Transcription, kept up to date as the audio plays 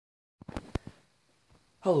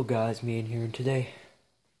Hello guys, me in here, and today,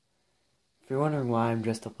 if you're wondering why I'm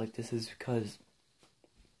dressed up like this, is because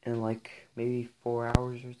in like maybe 4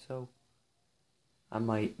 hours or so, I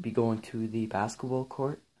might be going to the basketball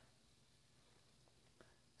court.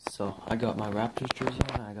 So I got my Raptors jersey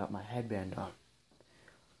on, and I got my headband on.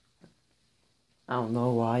 I don't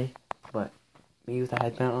know why, but me with a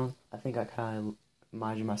headband on, I think I kind of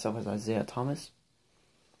imagine myself as Isaiah Thomas.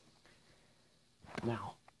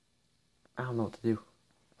 Now, I don't know what to do.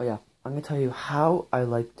 Oh yeah, I'm going to tell you how I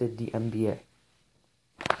liked the NBA.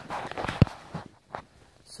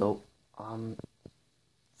 So,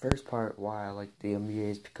 first part why I like the NBA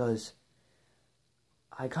is because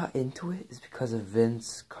I got into it is because of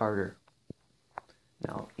Vince Carter.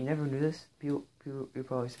 Now, you never knew this. You're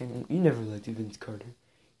probably saying, you never liked Vince Carter.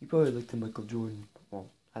 You probably liked Michael Jordan. Well,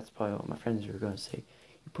 that's probably what my friends were going to say.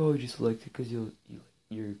 You probably just liked it because you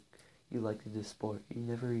liked the sport. You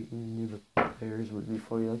never even knew the players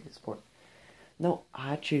before you liked the sport. No,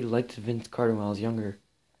 I actually liked Vince Carter when I was younger.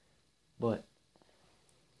 But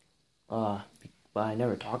I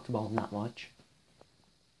never talked about him that much.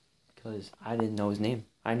 Because I didn't know his name.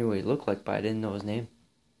 I knew what he looked like, but I didn't know his name.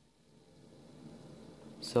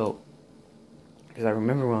 So, because I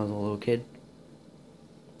remember when I was a little kid,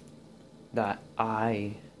 that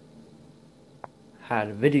I had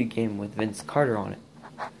a video game with Vince Carter on it.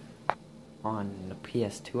 On the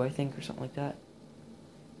PS2, I think, or something like that.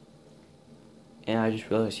 And I just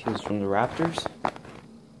realized he was from the Raptors.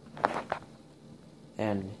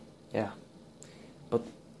 And, yeah. But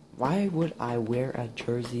why would I wear a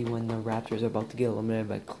jersey when the Raptors are about to get eliminated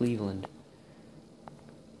by Cleveland?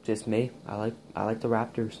 Just me. I like the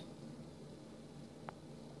Raptors.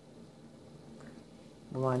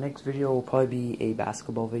 Well, my next video will probably be a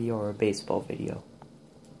basketball video or a baseball video.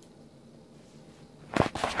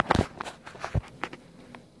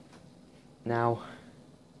 Now,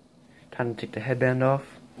 time to take the headband off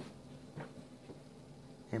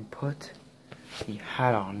and put the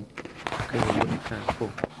hat on because it looks kind of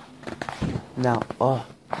cool. Now,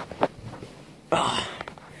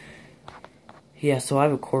 yeah, so I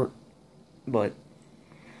have a court, but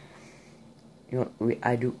you know,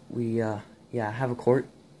 I have a court.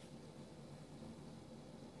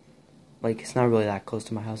 Like, it's not really that close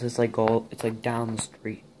to my house. It's like down the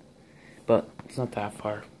street, but it's not that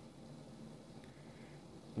far.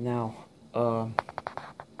 Now,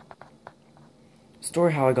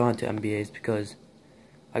 story how I got into NBA is because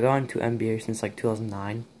I got into NBA since like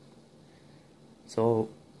 2009. So,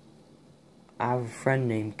 I have a friend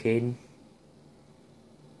named Caden.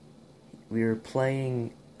 We were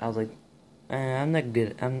playing. I was like, I'm not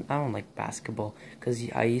good. I don't like basketball because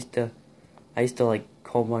I used to like a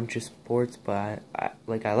whole bunch of sports, but I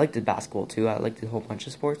liked the basketball too. I liked a whole bunch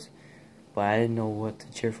of sports, but I didn't know what to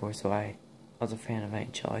cheer for, so I was a fan of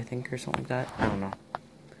NHL, I think, or something like that. I don't know.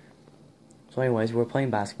 So anyways, we're playing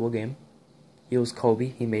a basketball game. He was Kobe.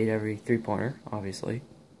 He made every three-pointer, obviously.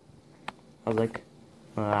 I was like,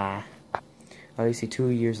 obviously 2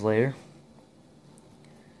 years later,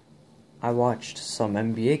 I watched some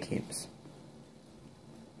NBA games.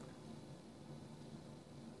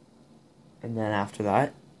 And then after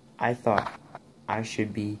that, I thought I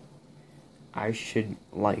should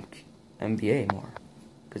like NBA more.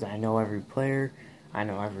 Because I know every player, I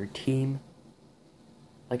know every team.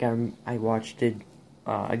 Like, I watched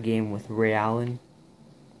a game with Ray Allen,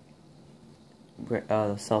 the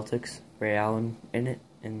Celtics, Ray Allen in it,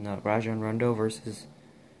 and Rajon Rondo versus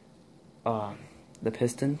the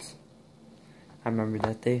Pistons. I remember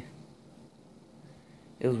that day.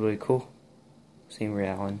 It was really cool seeing Ray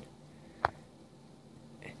Allen.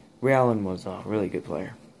 Ray Allen was a really good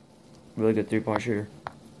player. Really good three-point shooter.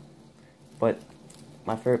 But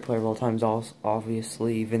my favorite player of all time is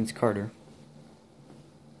obviously Vince Carter.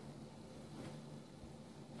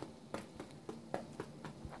 I'm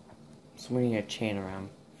swinging a chain around,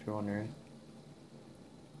 if you're wondering.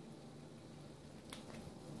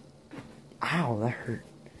 Ow, that hurt.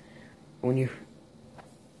 When you...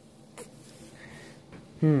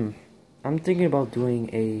 I'm thinking about buying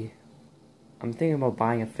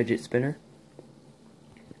a fidget spinner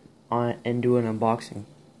on it and doing an unboxing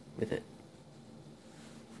with it.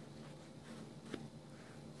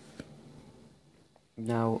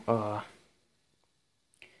 Now,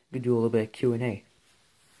 we could do a little bit of Q&A.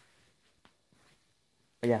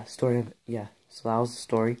 Yeah, so that was the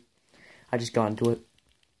story. I just got into it.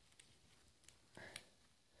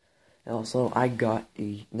 And also, I got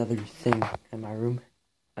another thing in my room,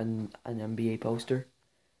 an NBA poster.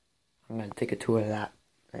 I'm going to take a tour of that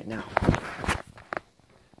right now.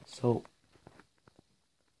 So,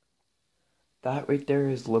 that right there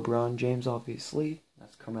is LeBron James, obviously. That's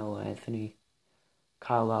That's Carmelo Anthony,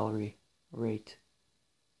 Kyle Lowry, right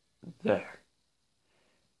there.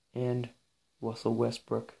 And Russell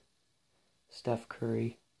Westbrook, Steph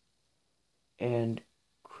Curry, and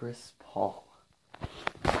Chris Paul.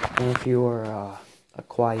 And if you are a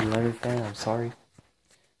Kawhi Leonard fan, I'm sorry.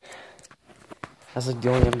 That's like the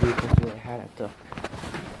only NBA player I had at the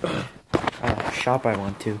shop I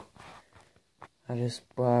went to. I just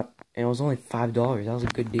bought, and it was only $5. That was a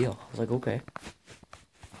good deal. I was like, okay.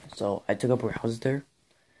 So I took up a house there,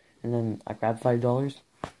 and then I grabbed $5.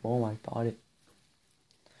 Boom, I bought it.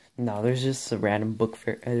 No, there's just a random book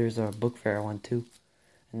fair. There's a book fair I went to,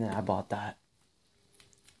 and then I bought that.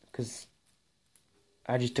 Because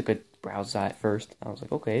I just took a browse at first. I was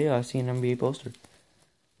like, okay, I see an NBA poster.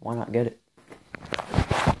 Why not get it?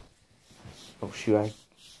 Oh shoot,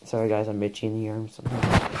 sorry guys, I'm itchy in the arms.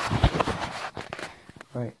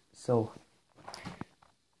 Right, so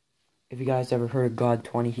if you guys ever heard of God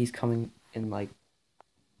 20, he's coming in like,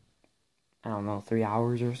 I don't know, 3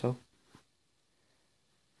 hours or so.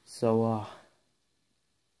 So,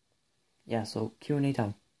 yeah, so Q&A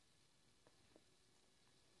time.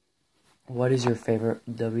 What is your favorite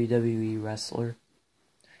WWE wrestler?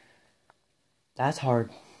 That's hard.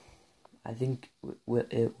 I think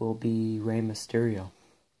it will be Rey Mysterio.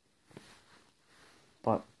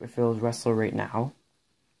 But if it was wrestler right now,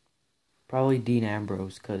 probably Dean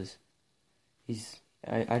Ambrose, because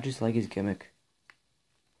I just like his gimmick.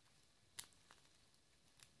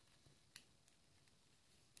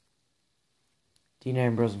 Dean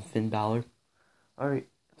Ambrose and Finn Balor. Alright,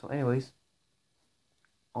 so anyways,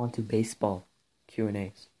 on to baseball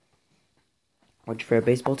Q&As. What's your favorite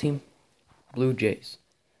baseball team? Blue Jays.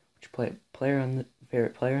 Which favorite player on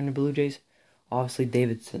the Blue Jays? Obviously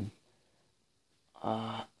Davidson.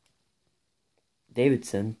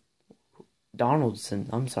 Donaldson,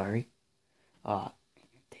 I'm sorry.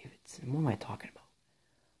 Davidson, what am I talking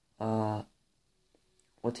about?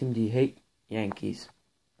 What team do you hate? Yankees.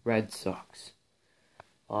 Red Sox.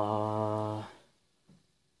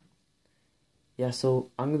 Yeah,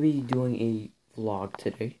 so I'm gonna be doing a vlog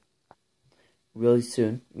today. Really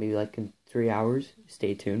soon, maybe like in 3 hours.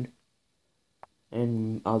 Stay tuned.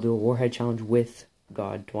 And I'll do a Warhead challenge with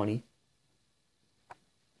God 20.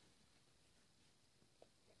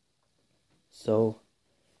 So,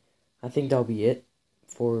 I think that'll be it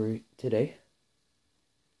for today.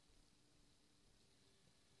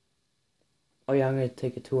 Oh yeah, I'm gonna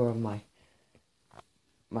take a tour of my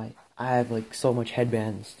I have like so much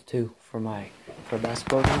headbands too for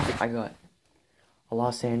basketball games. I got a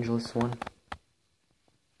Los Angeles one.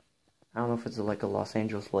 I don't know if it's like a Los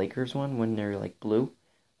Angeles Lakers one when they're like blue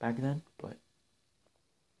back then, but I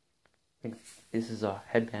think this is a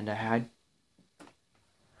headband I had.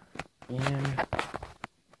 And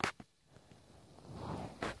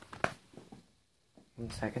 1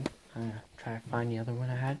 second, I'm gonna try to find the other one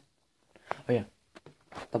I had. Oh yeah,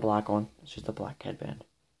 the black one. It's just a black headband.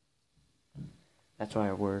 That's what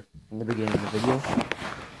I wore in the beginning of the video.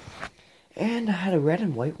 And I had a red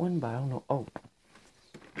and white one, but I don't know. Oh,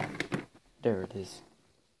 there it is.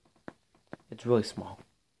 It's really small.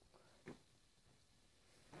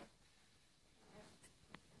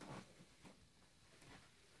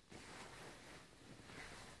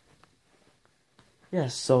 Yeah,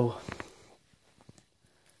 so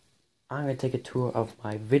I'm going to take a tour of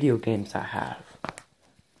my video games I have.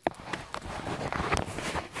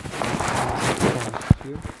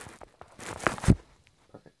 Here.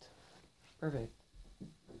 Perfect. Perfect.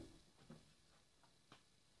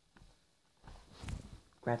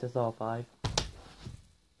 Grand Theft Auto 5.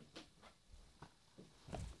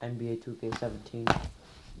 NBA 2K17.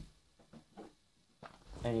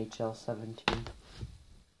 NHL 17.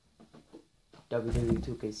 WWE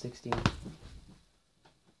 2K16.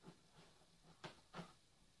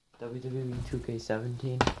 WWE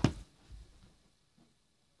 2K17.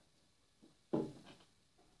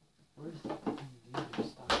 Where's the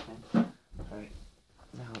stuff, man? Alright.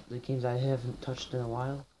 Now, the games I haven't touched in a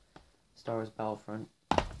while. Star Wars Battlefront.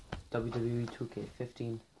 WWE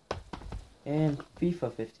 2K15. And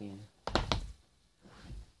FIFA 15. The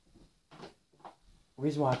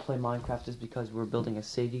reason why I play Minecraft is because we're building a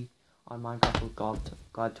city on Minecraft with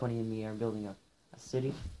God 20 and me are building a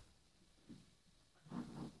city.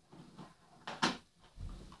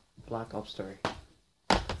 Black Ops story.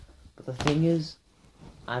 But the thing is,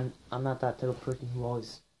 I'm not that type of person who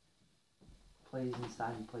always plays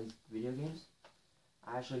inside and plays video games.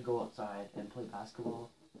 I actually go outside and play basketball.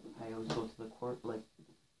 I always go to the court like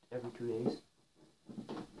every 2 days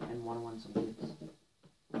and one-on-one some kids.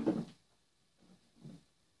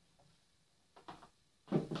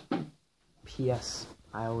 P.S.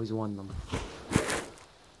 I always won them.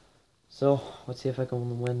 So, let's see if I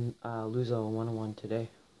can lose a one-on-one today.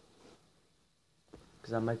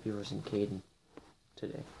 Because I might be versing Caden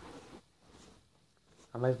today.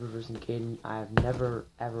 I might be versing Caden. I have never,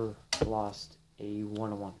 ever lost a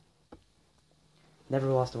one-on-one. Never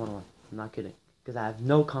lost a one-on-one. I'm not kidding. Because I have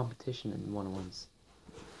no competition in one-on-ones.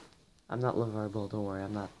 I'm not LeVar Ball, don't worry.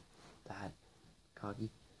 I'm not that cocky.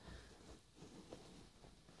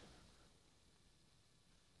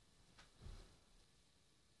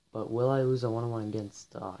 But will I lose a one-on-one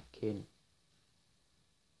against Caden?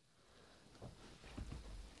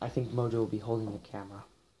 I think Mojo will be holding the camera.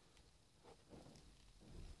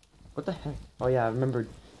 What the heck? Oh yeah, I remembered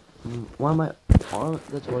one of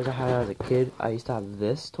the toys I had as a kid. I used to have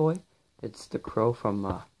this toy. It's the Crow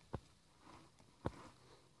from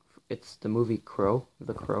it's the movie Crow,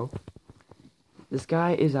 The Crow. This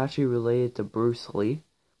guy is actually related to Bruce Lee,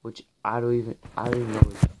 which I don't even know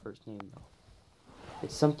his first name though.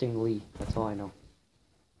 It's something Lee, that's all I know.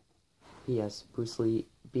 P.S. Bruce Lee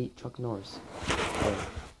beat Chuck Norris.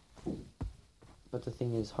 But the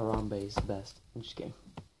thing is, Harambe is the best. I'm just kidding.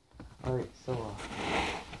 Alright, so,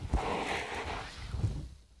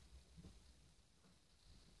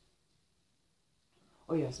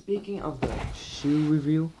 oh yeah, speaking of the shoe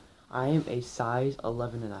review, I am a size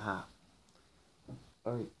 11.5.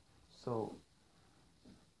 Alright, so,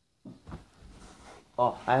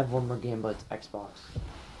 oh, I have one more game, but it's Xbox.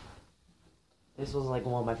 This was like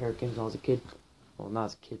one of my favorite games when I was a kid. Well, not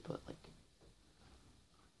as a kid, but like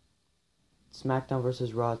SmackDown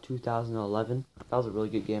vs. Raw 2011. That was a really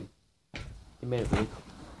good game. They made it really cool.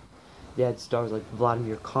 They had stars like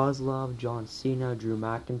Vladimir Kozlov, John Cena, Drew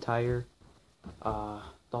McIntyre,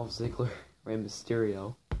 Dolph Ziggler, Rey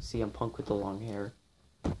Mysterio, CM Punk with the long hair,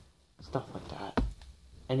 stuff like that.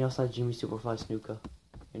 And he also had Jimmy Superfly Snuka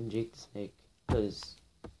and Jake the Snake, because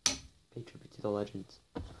pay tribute to the legends.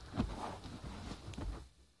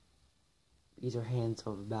 These are hands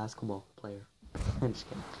of a basketball player. I'm just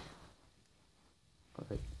kidding.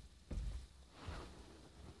 Alright.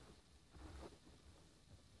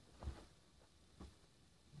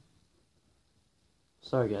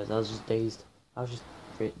 Sorry guys, I was just dazed. I was just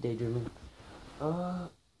daydreaming.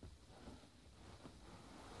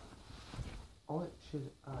 What should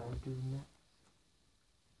I do next?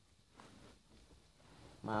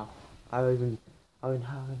 Wow. I've been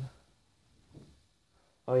having...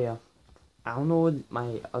 Oh yeah. I don't know what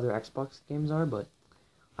my other Xbox games are, but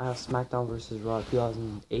I have SmackDown vs. Raw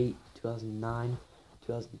 2008, 2009,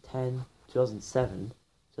 2010, 2007,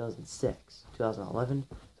 2006, 2011,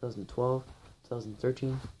 2012,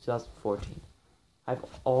 2013, 2014. I have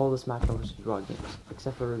all the SmackDown vs. Raw games,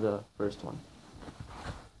 except for the first one.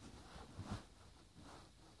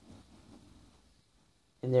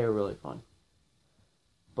 And they were really fun.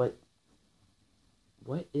 But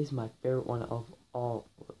what is my favorite one of all?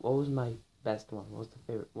 What was my best one? What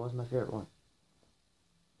was my favorite one?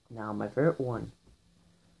 Now, my favorite one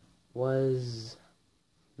was...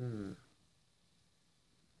 My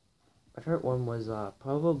favorite one was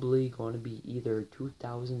probably going to be either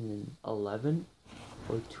 2011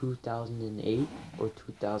 or 2008 or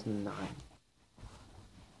 2009.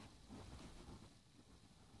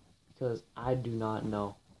 Because I do not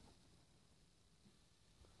know.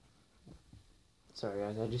 Sorry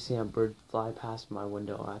guys, I just seen a bird fly past my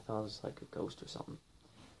window. I thought it was like a ghost or something.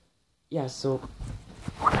 Yeah, so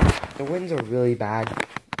the winds are really bad.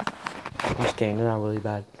 I'm just kidding, they're not really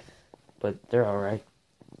bad. But they're alright.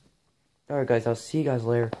 Alright guys, I'll see you guys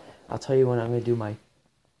later. I'll tell you when I'm going to do my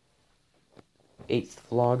 8th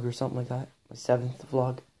vlog or something like that. My 7th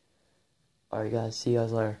vlog. Alright guys, see you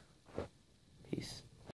guys later. Peace.